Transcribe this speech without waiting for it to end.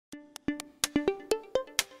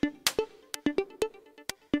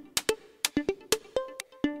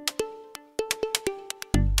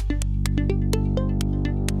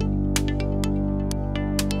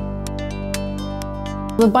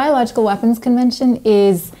The Biological Weapons Convention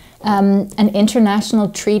is an international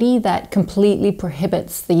treaty that completely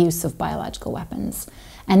prohibits the use of biological weapons.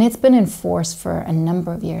 And it's been in force for a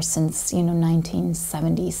number of years, since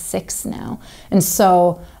 1976 now. And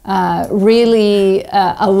so really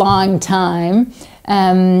a long time.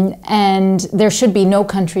 And there should be no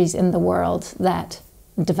countries in the world that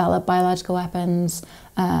develop biological weapons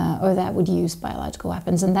or that would use biological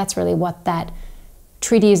weapons. And that's really what that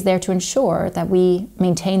treaty is there to ensure, that we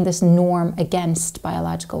maintain this norm against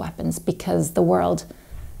biological weapons, because the world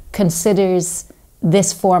considers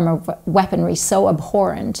this form of weaponry so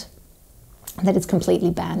abhorrent that it's completely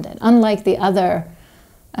banned it. Unlike the other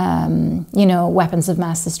weapons of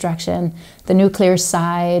mass destruction, the nuclear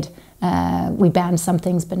side, we ban some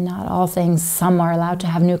things but not all things. Some are allowed to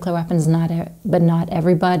have nuclear weapons, but not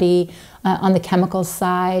everybody. On the chemical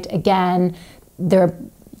side, again, there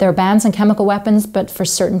are bans on chemical weapons, but for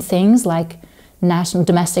certain things like national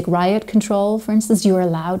domestic riot control, for instance, you are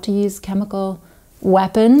allowed to use chemical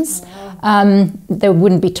weapons. They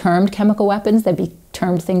wouldn't be termed chemical weapons, they'd be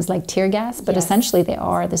termed things like tear gas, but essentially they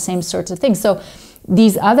are the same sorts of things. So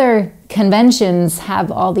these other conventions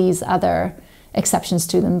have all these other exceptions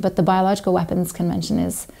to them, but the Biological Weapons Convention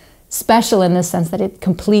is special in the sense that it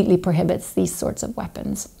completely prohibits these sorts of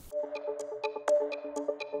weapons.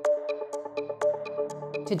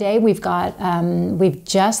 Today we've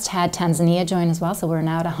just had Tanzania join as well, so we're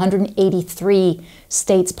now at 183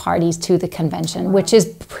 states parties to the convention, which is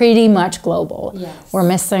pretty much global. Yes. We're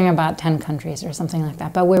missing about 10 countries or something like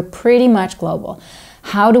that, but we're pretty much global.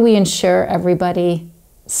 How do we ensure everybody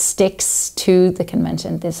sticks to the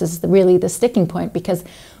convention? This is really the sticking point, because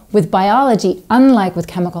with biology, unlike with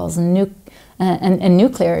chemicals and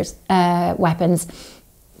nuclear weapons,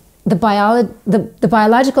 the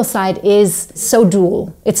biological side is so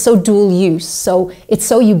dual. It's so dual use. So it's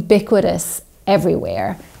so ubiquitous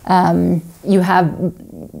everywhere. You have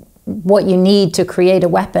what you need to create a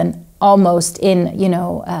weapon almost in,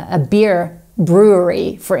 a beer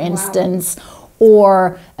brewery, for instance,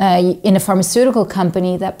 or in a pharmaceutical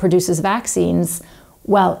company that produces vaccines.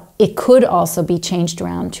 Well, it could also be changed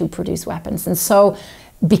around to produce weapons. And so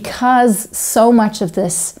because so much of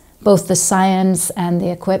this, both the science and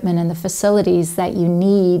the equipment and the facilities that you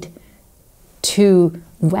need to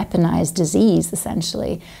weaponize disease,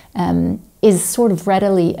 essentially, is sort of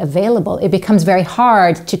readily available, it becomes very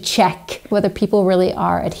hard to check whether people really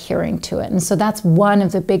are adhering to it. And so that's one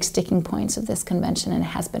of the big sticking points of this convention, and it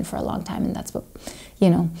has been for a long time, and that's what,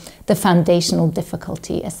 the foundational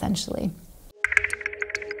difficulty, essentially.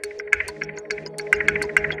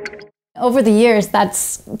 Over the years,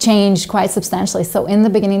 that's changed quite substantially. So in the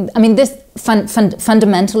beginning, I mean, this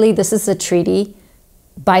fundamentally, this is a treaty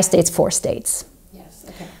by states for states. Yes.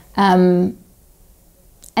 Okay.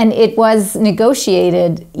 And it was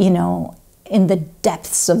negotiated, in the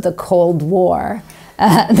depths of the Cold War.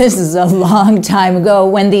 This is a long time ago,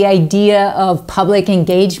 when the idea of public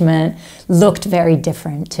engagement looked very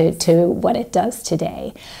different to what it does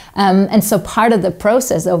today. And so part of the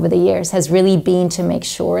process over the years has really been to make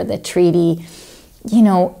sure the treaty,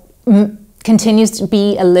 continues to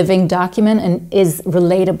be a living document and is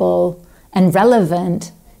relatable and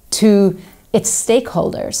relevant to its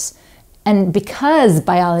stakeholders. And because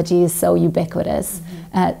biology is so ubiquitous,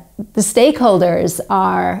 the stakeholders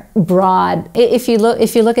are broad. If you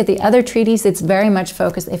look at the other treaties, it's very much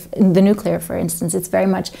focused. If in the nuclear, for instance, it's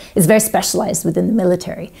very specialized within the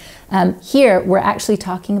military. Here, we're actually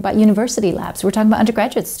talking about university labs. We're talking about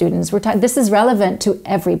undergraduate students. This is relevant to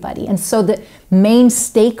everybody, and so the main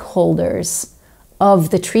stakeholders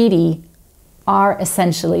of the treaty are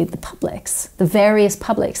essentially the publics, the various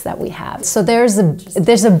publics that we have. So there's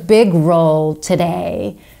a big role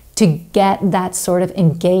today to get that sort of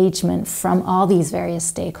engagement from all these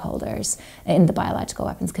various stakeholders in the Biological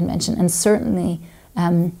Weapons Convention, and certainly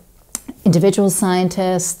individual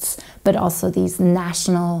scientists, but also these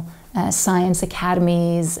national science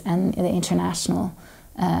academies and the international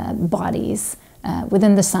bodies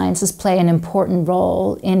within the sciences play an important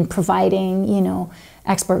role in providing,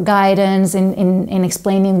 expert guidance, in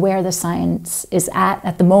explaining where the science is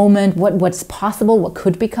at the moment, what's possible, what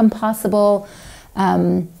could become possible.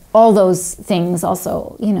 All those things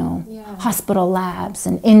also, hospital labs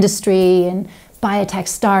and industry and biotech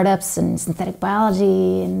startups and synthetic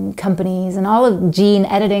biology and companies and all of gene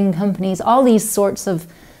editing companies, all these sorts of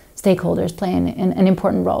stakeholders play an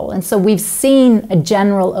important role. And so we've seen a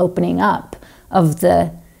general opening up of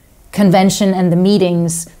the convention and the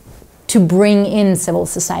meetings to bring in civil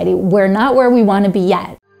society. We're not where we want to be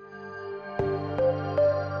yet,